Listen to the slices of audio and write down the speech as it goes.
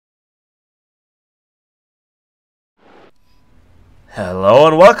Hello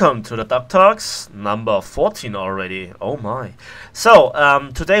and welcome to the Duck Talks, number 14 already. Oh my. So,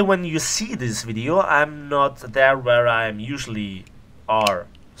 today when you see this video, I'm not there where I am usually are,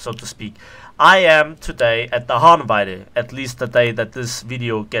 so to speak. I am today at the Hahnweide, at least the day that this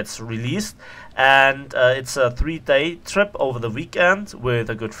video gets released. And it's a 3-day trip over the weekend with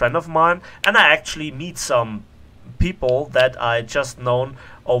a good friend of mine. And I actually meet some people that I just known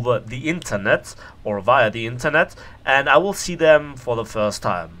over the internet or via the internet, and I will see them for the first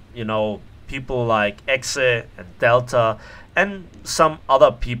time. You know, people like Exe and Delta and some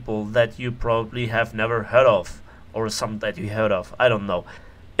other people that you probably have never heard of, or some that you heard of, I don't know.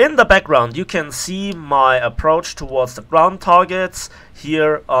 In the background you can see my approach towards the ground targets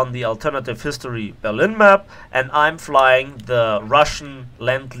here on the Alternative History Berlin map, and I'm flying the Russian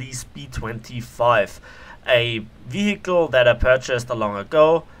Lend-Lease B-25. A vehicle that I purchased a long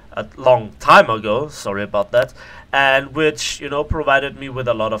time ago, sorry about that, and which, you know, provided me with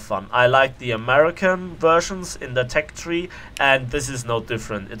a lot of fun. I like the American versions in the tech tree, and this is no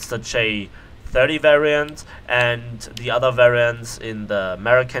different. It's the J30 variant, and the other variants in the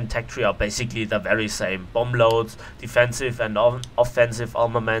American tech tree are basically the very same. Bomb loads, defensive and offensive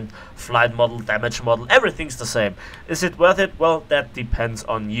armament, flight model, damage model, everything's the same. Is it worth it? Well, that depends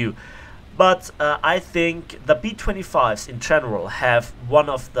on you. But I think the B-25s in general have one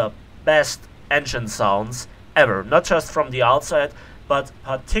of the best engine sounds ever, not just from the outside, but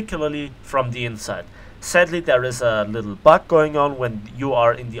particularly from the inside. Sadly, there is a little bug going on when you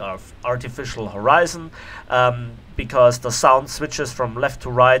are in the artificial horizon, because the sound switches from left to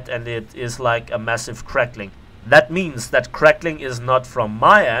right and it is like a massive crackling. That means that crackling is not from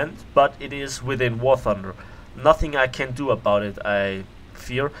my end, but it is within War Thunder. Nothing I can do about it, I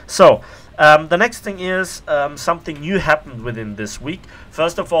fear. So the next thing is something new happened within this week.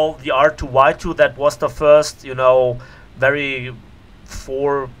 First of all, the R2Y2, that was the first, you know, very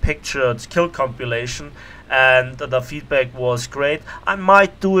pictured kill compilation, and the feedback was great. I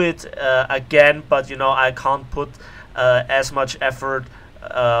might do it again, but you know, I can't put as much effort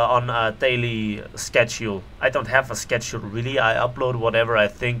on a daily schedule. I don't have a schedule really. I upload whatever I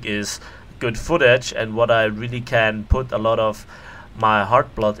think is good footage and what I really can put a lot of my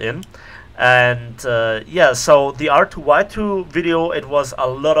heart blood in. And yeah, so the R2Y2 video, it was a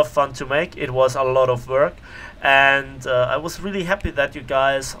lot of fun to make. It was a lot of work, and I was really happy that you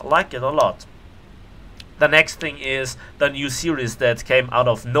guys like it a lot. The next thing is the new series that came out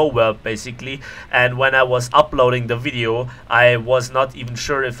of nowhere basically, and when I was uploading the video I was not even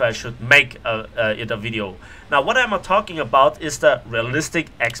sure if I should make it a video. Now what I'm talking about is the realistic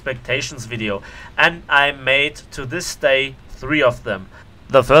expectations video, and I made to this day 3 of them.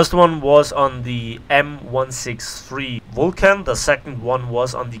 The first one was on the M163 Vulcan, the second one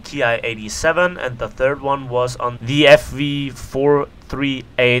was on the Ki-87, and the third one was on the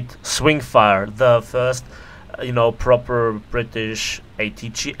FV438 Swingfire, the first, you know, proper British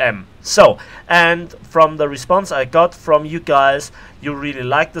ATGM. So, and from the response I got from you guys, you really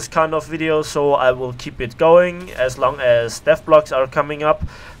like this kind of video, so I will keep it going as long as dev blogs are coming up,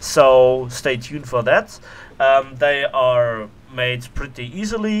 so stay tuned for that. They are made pretty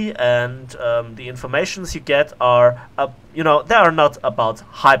easily, and the informations you get are, you know, they are not about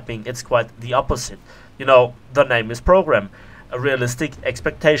hyping, it's quite the opposite. You know, the name is program, realistic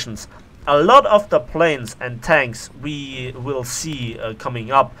expectations. A lot of the planes and tanks we will see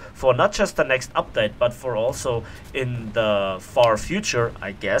coming up for not just the next update, but for also in the far future,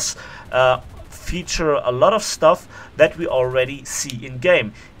 I guess, feature a lot of stuff that we already see in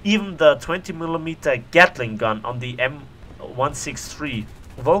game. Even the 20mm Gatling gun on the M163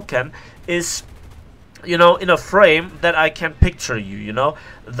 Vulcan is, you know, in a frame that I can picture you know.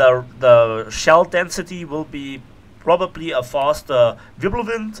 The shell density will be probably a faster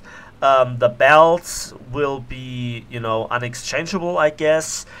Wirbelwind. The belts will be, you know, unexchangeable, I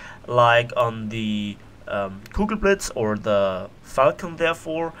guess, like on the Kugelblitz or the Falcon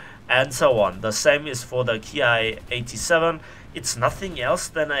therefore, and so on. The same is for the Ki-87. It's nothing else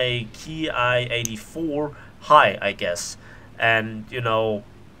than a Ki-84 high, I guess. And, you know,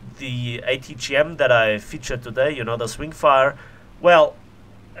 the ATGM that I featured today, you know, the Swingfire, well,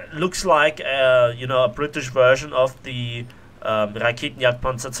 looks like, you know, a British version of the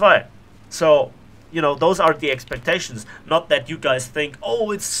Raketenjagdpanzer II. So, you know, those are the expectations. Not that you guys think,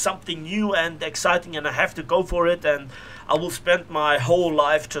 oh, it's something new and exciting and I have to go for it and I will spend my whole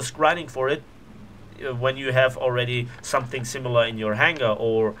life just grinding for it, when you have already something similar in your hangar,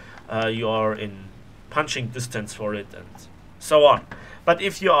 or you are in punching distance for it and so on. But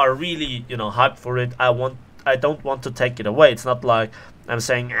if you are really, you know, hyped for it, I don't want to take it away. It's not like I'm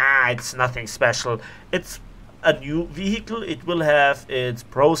saying, it's nothing special. It's a new vehicle. It will have its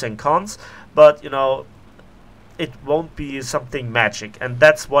pros and cons, but you know, it won't be something magic, and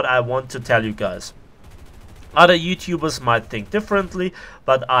that's what I want to tell you guys. Other YouTubers might think differently,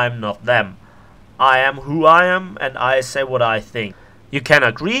 but I'm not them. I am who I am, and I say what I think. You can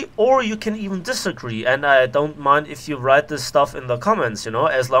agree, or you can even disagree, and I don't mind if you write this stuff in the comments, you know,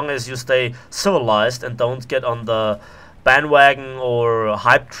 as long as you stay civilized and don't get on the bandwagon or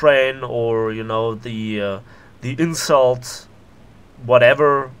hype train, or you know, the insult,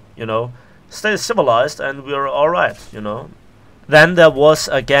 whatever, you know. Stay civilized and we're alright, you know. Then there was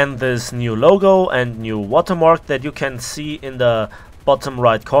again this new logo and new watermark that you can see in the bottom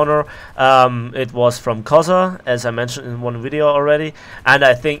right corner. It was from Cosa, as I mentioned in one video already, and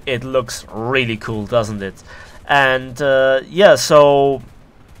I think it looks really cool, doesn't it? And yeah, so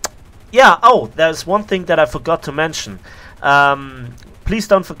yeah, oh, there's one thing that I forgot to mention. Please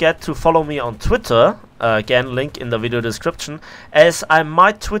don't forget to follow me on Twitter, again link in the video description, as I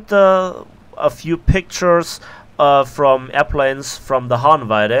might Twitter a few pictures from airplanes from the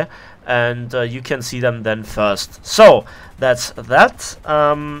Hahnweide, and you can see them then first. So that's that.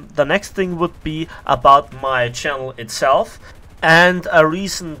 The next thing would be about my channel itself, and a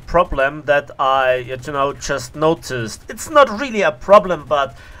recent problem that I, you know, just noticed. It's not really a problem,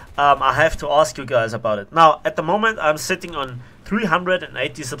 but I have to ask you guys about it. Now, at the moment, I'm sitting on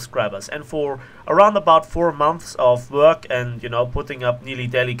 380 subscribers, and for around about 4 months of work and, you know, putting up nearly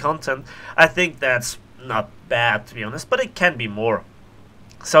daily content, I think that's not bad, to be honest, but it can be more.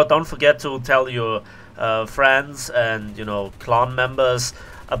 So don't forget to tell your friends and, you know, clan members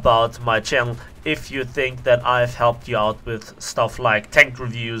about my channel if you think that I've helped you out with stuff like tank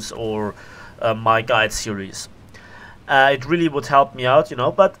reviews or my guide series. It really would help me out, you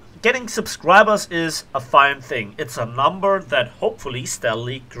know, but getting subscribers is a fine thing. It's a number that hopefully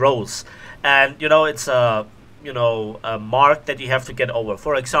steadily grows, and you know, it's a, you know, a mark that you have to get over.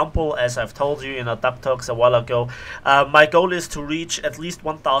 For example, as I've told you in a Dub Talks a while ago, my goal is to reach at least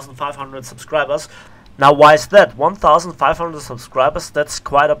 1,500 subscribers. Now, why is that? 1,500 subscribers, that's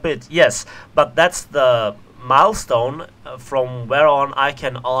quite a bit, yes, but that's the milestone from where on I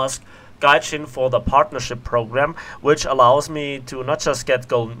can ask Gaijin for the partnership program, which allows me to not just get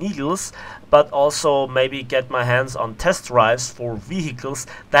golden eagles, but also maybe get my hands on test drives for vehicles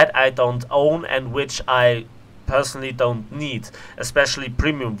that I don't own and which I personally don't need, especially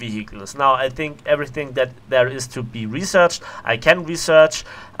premium vehicles. Now, I think everything that there is to be researched, I can research,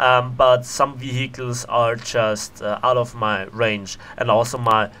 but some vehicles are just out of my range and also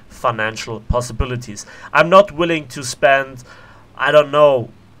my financial possibilities. I'm not willing to spend, I don't know,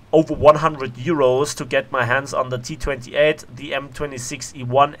 over 100 euros to get my hands on the T28, the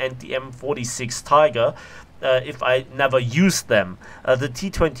M26E1 and the M46 Tiger if I never use them. The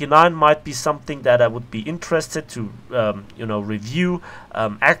T29 might be something that I would be interested to you know, review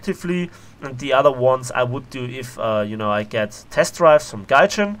actively, and the other ones I would do if you know, I get test drives from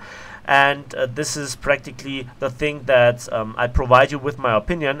Gaijin. And this is practically the thing that I provide you with my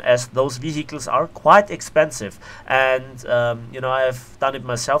opinion, as those vehicles are quite expensive, and you know, I've done it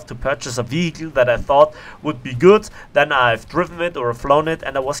myself to purchase a vehicle that I thought would be good. Then I've driven it or flown it,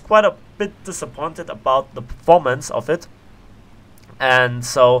 and I was quite a bit disappointed about the performance of it. And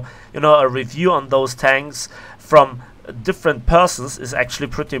so, you know, a review on those tanks from different persons is actually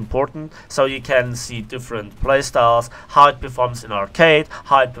pretty important, so you can see different playstyles, how it performs in arcade,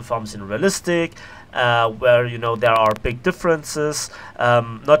 how it performs in realistic, where, you know, there are big differences,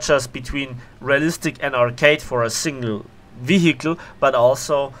 not just between realistic and arcade for a single vehicle, but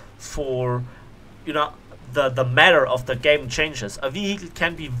also for, you know, the matter of the game changes. A vehicle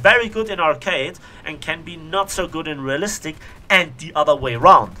can be very good in arcade and can be not so good in realistic, and the other way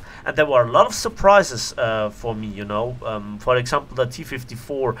around. And there were a lot of surprises for me, you know. For example, the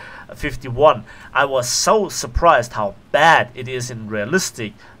T54 51. I was so surprised how bad it is in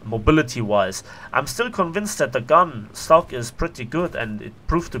realistic, mobility-wise. I'm still convinced that the gun stock is pretty good, and it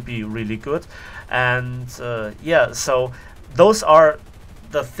proved to be really good. And yeah, so those are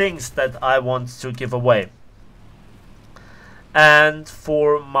the things that I want to give away. And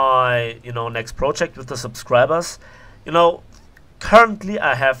for my, you know, next project with the subscribers, you know, currently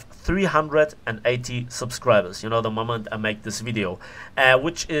I have 380 subscribers, you know, the moment I make this video,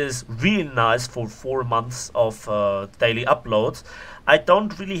 which is really nice for 4 months of daily uploads. I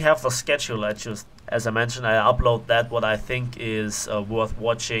don't really have a schedule. I just, as I mentioned, I upload that what I think is worth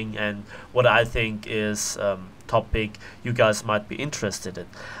watching and what I think is topic you guys might be interested in.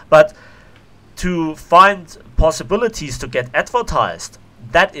 But to find possibilities to get advertised,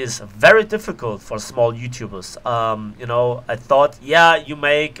 that is very difficult for small YouTubers. You know, I thought, yeah, you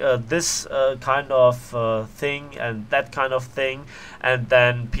make this kind of thing and that kind of thing, and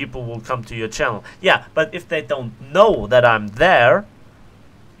then people will come to your channel. Yeah, but if they don't know that I'm there,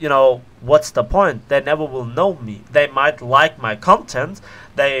 you know, what's the point? They never will know me. They might like my content.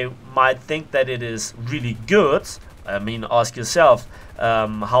 They might think that it is really good. I mean, ask yourself,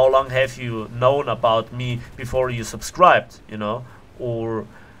 how long have you known about me before you subscribed, you know, or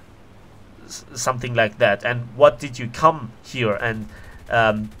something like that? And what did you come here? And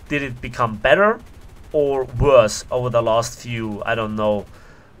did it become better or worse over the last few, I don't know,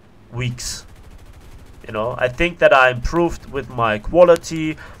 weeks? You know, I think that I improved with my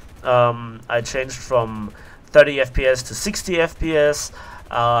quality. I changed from 30 FPS to 60 FPS.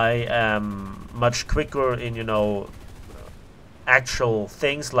 I am much quicker in, you know, actual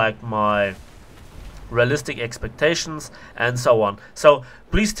things like my realistic expectations and so on. So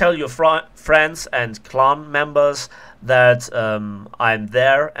please tell your friends and clan members that I'm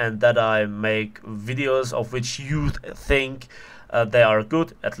there and that I make videos of which you think they are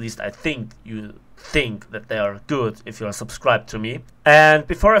good. At least I think you think that they are good if you are subscribed to me. And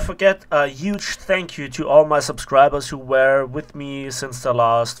before I forget, a huge thank you to all my subscribers who were with me since the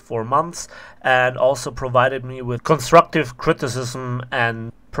last 4 months and also provided me with constructive criticism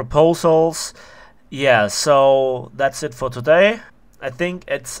and proposals. Yeah, so that's it for today. I think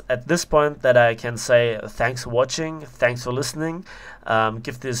it's at this point that I can say thanks for watching, thanks for listening.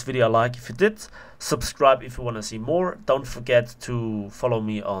 Give this video a like if you did, subscribe if you want to see more. Don't forget to follow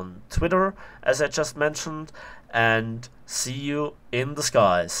me on Twitter, as I just mentioned, and see you in the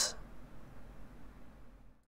skies.